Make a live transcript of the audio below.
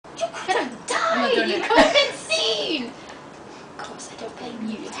You could have been seen. Of course, I don't blame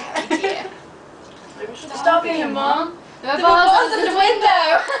you. It's your idea. Stop it, Mom. The balls in the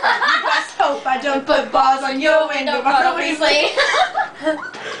window. You best hope I don't put balls on your window, obviously.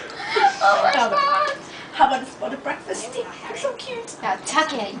 Oh my God. How about a spot of breakfast? You're so cute. Now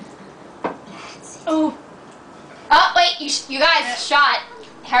tuck in. Oh. Oh wait, you guys shot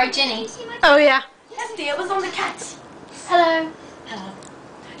Harry Ginny. Oh yeah. Yes, dear, it was on the cat. Hello.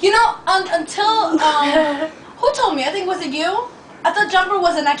 You know, until who told me? I think was it you? I thought jumper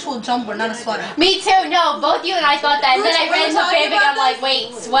was an actual jumper, not a sweater. Me too. No, both you and I thought that. And then I read some fanfic. I'm like,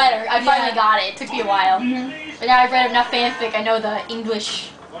 wait, sweater. I finally got it. It took me a while. But now I've read enough fanfic. I know the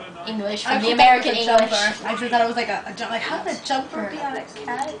English from the American English. I actually thought it was like a jumper. Like, how could a jumper be on a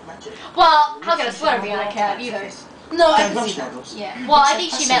cat? Well, how could a sweater be on a cat either? No, I can see that. Yeah. Well, I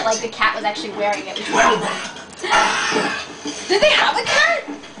think she meant like the cat was actually wearing it. Well, Did they have a cat?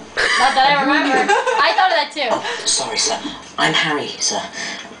 Not that I remember. I thought of that too. oh, sorry, sir. I'm Harry, sir.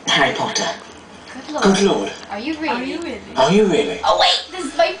 Harry Potter. Good lord. Good lord. Are you really? Are you really? Oh wait,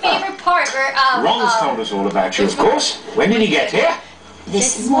 this is my favorite part where Ron's told us all about you, of course. When did he get here?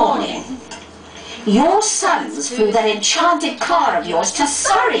 This morning, your sons flew that enchanted car of yours to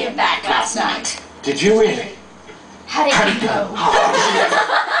Surrey and back last night. Did you really? How did you go?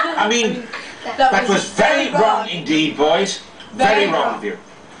 I mean, that was very wrong indeed, boys. Very wrong of you.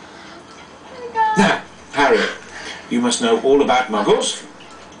 Now, Harry, you must know all about muggles.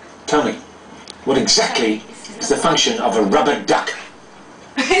 Tell me, what exactly is the function of a rubber duck?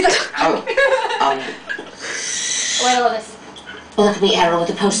 Oh, Wait, I love this. well, that could be error with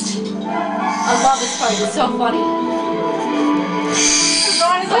the post. I love this part. It's so funny.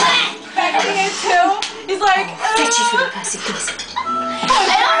 Ron is like expecting it too. He's like, Stretches with the Percy, please.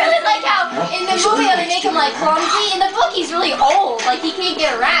 I don't really like how in the movie they make him like clumsy. In the book he's really old, like he can't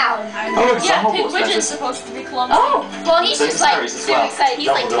get around. Oh, Yeah, Pigwidgeon's supposed to be clumsy. Oh, well he's just like too excited. He's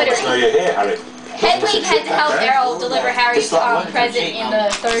like Know twittering. you're here, Harry. Hedwig had to help Errol deliver Harry's present in the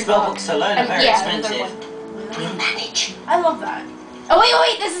third book. Yeah, the third one. We'll manage. I love that. Oh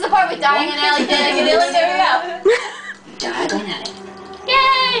wait, this is the part with Dying and Ellie. There we go. Diagonally.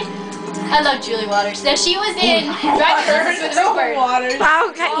 Yay! I love Julie Waters. Now she was in Driving Purpose with Rupert.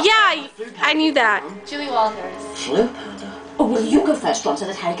 Okay. Yeah, I knew that. Julie Walters. Flow powder. Oh, well, you go first, Ron, so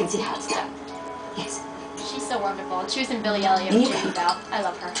that Harry can see how it's done. Yes. She's so wonderful. She was in Billy Elliot with Jamie Bell. I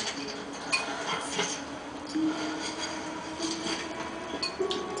love her. That's it.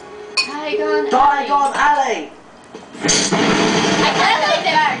 Diagon Diagon Alley. I kind of like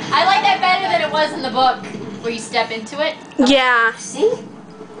that. I like that better than it was in the book, where you step into it. Yeah. See?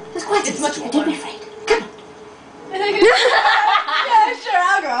 It's quite much easier. cooler. Don't be afraid. Come on. Yeah, sure,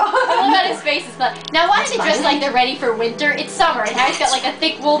 I'll go. I love that his face is fun. Now why did they dress like they're ready for winter? It's summer, and Harry's got like a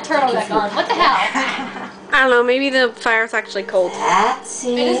thick wool turtleneck on. What the hell? I don't know. Maybe the fire's actually cold. That's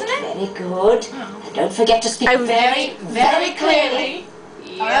it. Isn't it? Very good. And don't forget to speak very, Very clearly.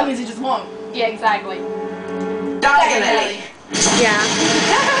 Oh, that means he just won. Yeah, exactly. diagonally. Yeah.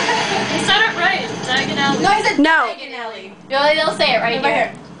 He said it right. Diagonally. No, he said No. diagonally. No, they'll say it right Right here.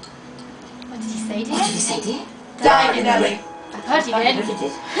 here. What did he say, What did Dan? you say, dear? Diagonally. I thought he I did. never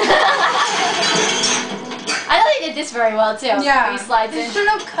did. I thought he did this very well too. Yeah. He slides They in. shouldn't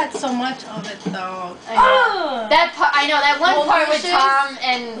have cut so much of it though. I know. That part, I know that one Well, part with Lucius- Tom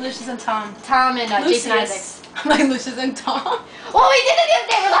and Lucius and Tom. Jason Lucius. Isaacs. I'm like Lucius and Tom. Well, we did it the other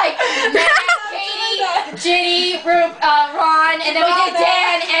day. We're like Matt, Katie, Ginny, Ron, and then we did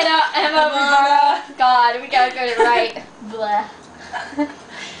Dan, Emma, Ivana. God, we gotta get it right. Blah.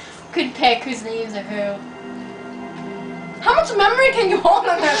 Couldn't pick whose names are who. How much memory can you hold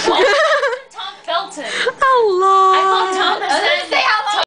on that? Tom Felton. How long? I thought Tom I was gonna say how long